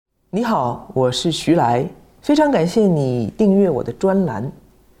你好，我是徐来，非常感谢你订阅我的专栏。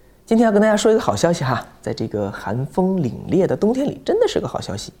今天要跟大家说一个好消息哈，在这个寒风凛冽的冬天里，真的是个好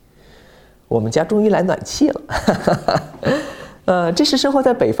消息，我们家终于来暖气了。这是生活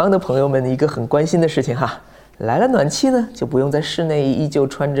在北方的朋友们一个很关心的事情哈。来了暖气呢，就不用在室内依旧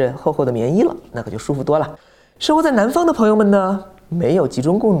穿着厚厚的棉衣了，那可就舒服多了。生活在南方的朋友们呢，没有集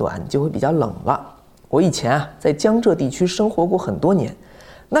中供暖，就会比较冷了。我以前在江浙地区生活过很多年，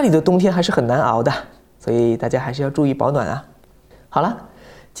那里的冬天还是很难熬的，所以大家还是要注意保暖啊。好了，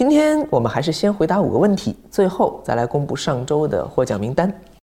今天我们还是先回答5个问题，最后再来公布上周的获奖名单。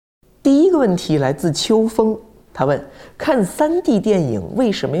第一个问题来自秋风，他问：看3D 电影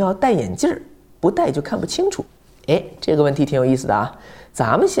为什么要戴眼镜？不戴就看不清楚。这个问题挺有意思的啊。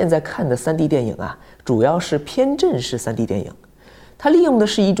咱们现在看的3D 电影啊，主要是偏振式3D 电影，它利用的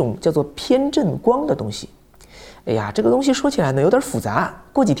是一种叫做偏振光的东西。这个东西说起来呢有点复杂，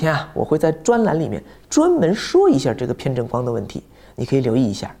过几天我会在专栏里面专门说一下这个偏振光的问题，你可以留意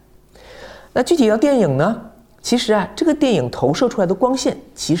一下。那具体到电影呢，其实这个电影投射出来的光线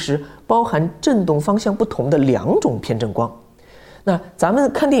其实包含振动方向不同的2种偏振光。那咱们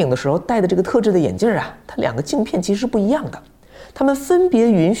看电影的时候戴的这个特制的眼镜它2个镜片其实是不一样的，它们分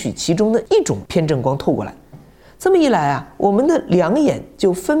别允许其中的一种偏振光透过来。这么一来我们的2眼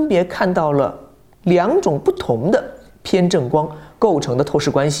就分别看到了2种不同的偏振光构成的透视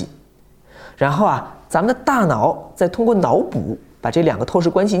关系，然后咱们的大脑再通过脑补把这2个透视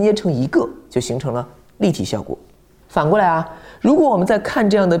关系捏成一个，就形成了立体效果。反过来如果我们在看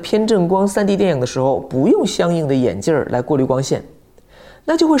这样的偏振光 3D 电影的时候不用相应的眼镜来过滤光线，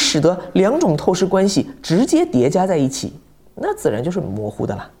那就会使得2种透视关系直接叠加在一起，那自然就是模糊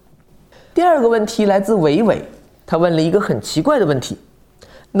的了。第2个问题来自伟伟，他问了一个很奇怪的问题：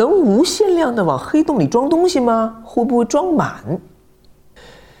能无限量的往黑洞里装东西吗？会不会装满？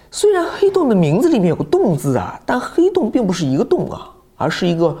虽然黑洞的名字里面有个洞字但黑洞并不是一个洞而是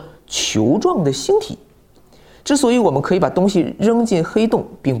一个球状的星体。之所以我们可以把东西扔进黑洞，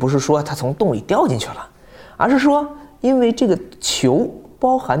并不是说它从洞里掉进去了，而是说因为这个球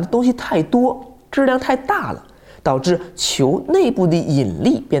包含的东西太多，质量太大了，导致球内部的引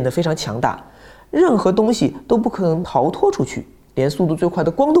力变得非常强大，任何东西都不可能逃脱出去，连速度最快的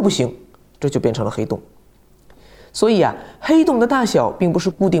光都不行，这就变成了黑洞。所以黑洞的大小并不是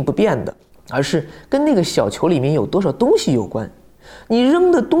固定不变的，而是跟那个小球里面有多少东西有关。你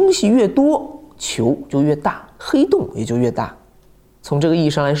扔的东西越多，球就越大，黑洞也就越大。从这个意义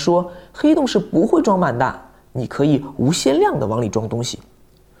上来说，黑洞是不会装满的，你可以无限量的往里装东西。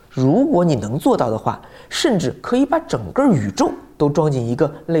如果你能做到的话，甚至可以把整个宇宙都装进一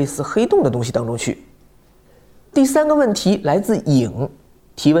个类似黑洞的东西当中去。第3个问题来自影，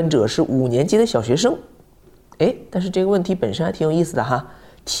提问者是5年级的小学生。但是这个问题本身还挺有意思的哈。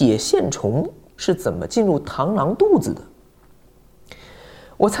铁线虫是怎么进入螳螂肚子的？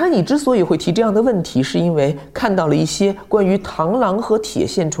我猜你之所以会提这样的问题，是因为看到了一些关于螳螂和铁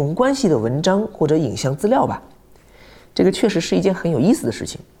线虫关系的文章或者影像资料吧。这个确实是一件很有意思的事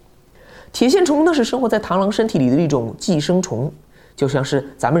情。铁线虫呢是生活在螳螂身体里的一种寄生虫，就像是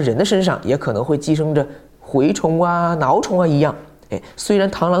咱们人的身上也可能会寄生着蛔虫挠虫一样。虽然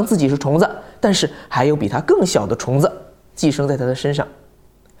螳螂自己是虫子，但是还有比它更小的虫子寄生在它的身上。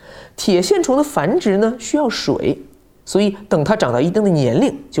铁线虫的繁殖呢需要水，所以等它长到一定的年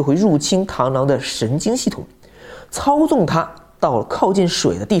龄，就会入侵螳螂的神经系统，操纵它到了靠近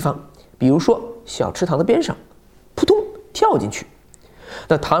水的地方，比如说小池塘的边上，扑通跳进去。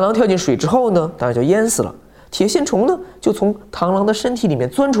那螳螂跳进水之后呢，当然就淹死了。铁线虫呢就从螳螂的身体里面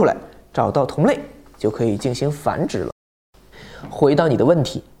钻出来，找到同类，就可以进行繁殖了。回到你的问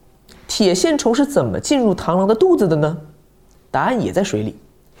题，铁线虫是怎么进入螳螂的肚子的呢？答案也在水里。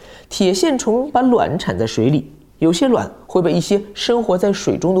铁线虫把卵产在水里，有些卵会被一些生活在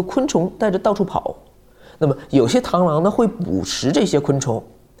水中的昆虫带着到处跑，那么有些螳螂呢会捕食这些昆虫，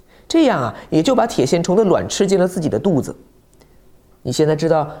这样也就把铁线虫的卵吃进了自己的肚子。你现在知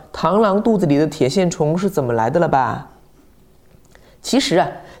道螳螂肚子里的铁线虫是怎么来的了吧？其实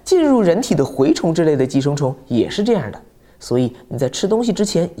进入人体的蛔虫之类的寄生虫也是这样的，所以你在吃东西之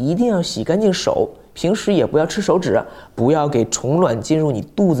前一定要洗干净手，平时也不要吃手指，不要给虫卵进入你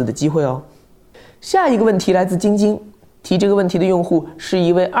肚子的机会哦。下一个问题来自晶晶，提这个问题的用户是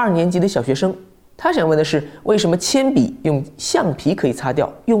一位2年级的小学生，他想问的是为什么铅笔用橡皮可以擦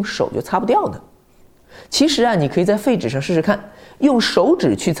掉，用手就擦不掉呢？其实你可以在废纸上试试看，用手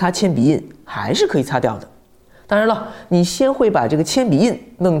指去擦铅笔印还是可以擦掉的。当然了，你先会把这个铅笔印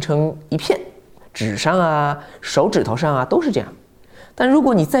弄成一片，纸上手指头上都是这样。但如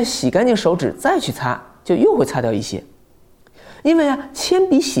果你再洗干净手指再去擦，就又会擦掉一些。因为铅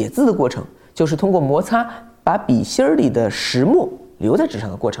笔写字的过程就是通过摩擦把笔芯里的石墨留在纸上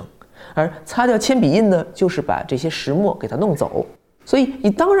的过程，而擦掉铅笔印呢，就是把这些石墨给它弄走。所以你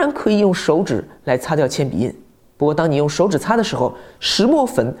当然可以用手指来擦掉铅笔印，不过当你用手指擦的时候，石墨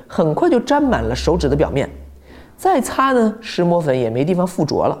粉很快就沾满了手指的表面，再擦呢，石墨粉也没地方附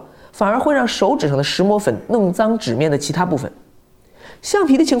着了，反而会让手指上的石墨粉弄脏纸面的其他部分。橡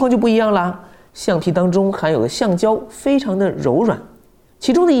皮的情况就不一样啦，橡皮当中含有的橡胶非常的柔软，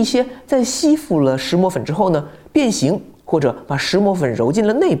其中的一些在吸附了石墨粉之后呢，变形或者把石墨粉揉进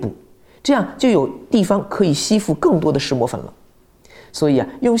了内部，这样就有地方可以吸附更多的石墨粉了。所以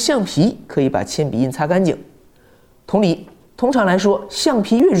用橡皮可以把铅笔印擦干净。同理，通常来说，橡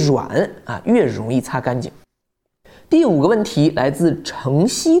皮越软越容易擦干净。第5个问题来自程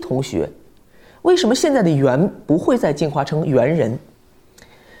曦同学，为什么现在的猿不会再进化成猿人？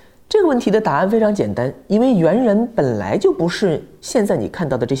这个问题的答案非常简单，因为猿人本来就不是现在你看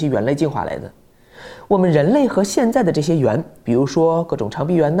到的这些猿类进化来的。我们人类和现在的这些猿，比如说各种长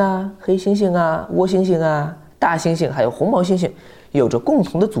臂猿黑猩猩窝猩猩大猩猩还有红毛猩猩，有着共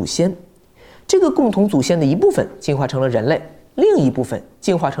同的祖先。这个共同祖先的一部分进化成了人类，另一部分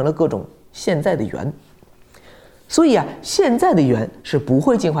进化成了各种现在的猿。所以现在的猿是不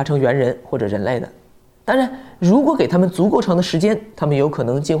会进化成猿人或者人类的。当然，如果给他们足够长的时间，他们有可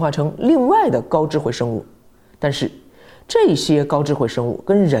能进化成另外的高智慧生物。但是这些高智慧生物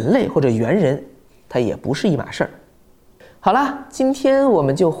跟人类或者猿人，它也不是一码事儿。好啦，今天我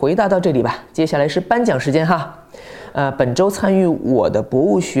们就回答到这里吧。接下来是颁奖时间哈。本周参与我的博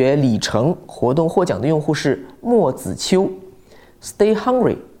物学里程活动获奖的用户是莫子秋、Stay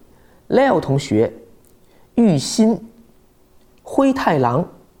Hungry、Leo 同学、玉心、灰太狼、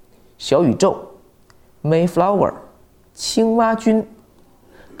小宇宙、Mayflower、青蛙君、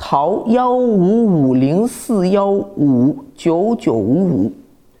桃15504159955、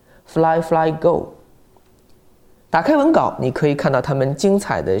Fly Fly Go。打开文稿，你可以看到他们精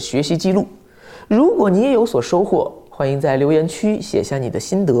彩的学习记录。如果你也有所收获，欢迎在留言区写下你的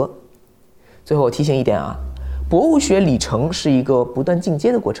心得。最后我提醒一点博物学里程是一个不断进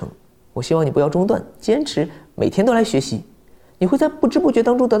阶的过程，我希望你不要中断，坚持每天都来学习，你会在不知不觉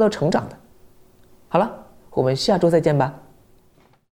当中得到成长的。好了，我们下周再见吧。